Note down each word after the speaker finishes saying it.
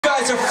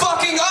guys are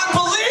fucking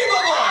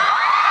unbelievable!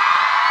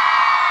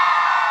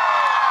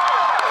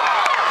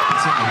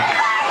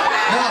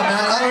 No,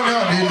 man, I don't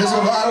know, dude. There's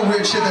a lot of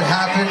weird shit that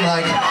happened,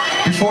 like,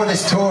 before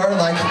this tour.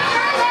 Like,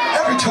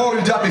 every tour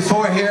we've done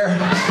before here.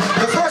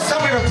 The first time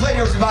we ever played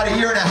here was about a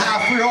year and a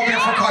half. We were opening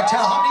for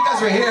Cartel. How many of you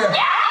guys were here?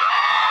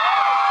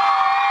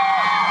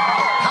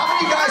 How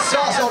many of you guys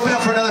saw us open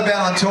up for another band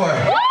on tour?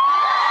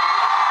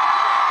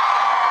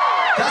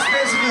 That's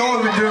basically all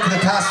we've been doing for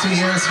the past 2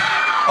 years.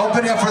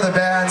 Opening up for the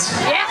bands.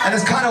 And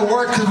it's kind of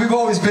worked because we've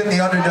always been the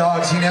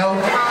underdogs, you know?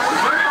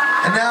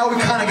 And now we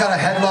kind of got a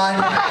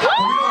headline. But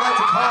we don't like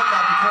to call it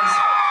that because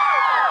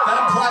that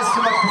implies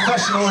too much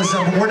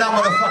professionalism. But we're not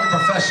motherfucking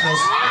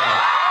professionals.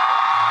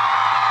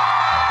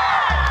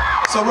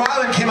 So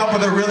Rylan came up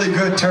with a really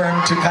good term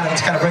to kind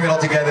of bring it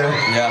all together.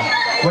 Yeah.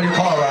 What do you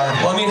call it,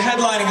 Rylan? Well, I mean,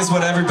 headlining is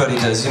what everybody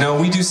does, you know?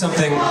 We do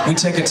something, we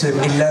take it to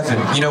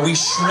 11. You know, we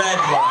shred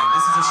line.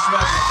 This is a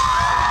shred line.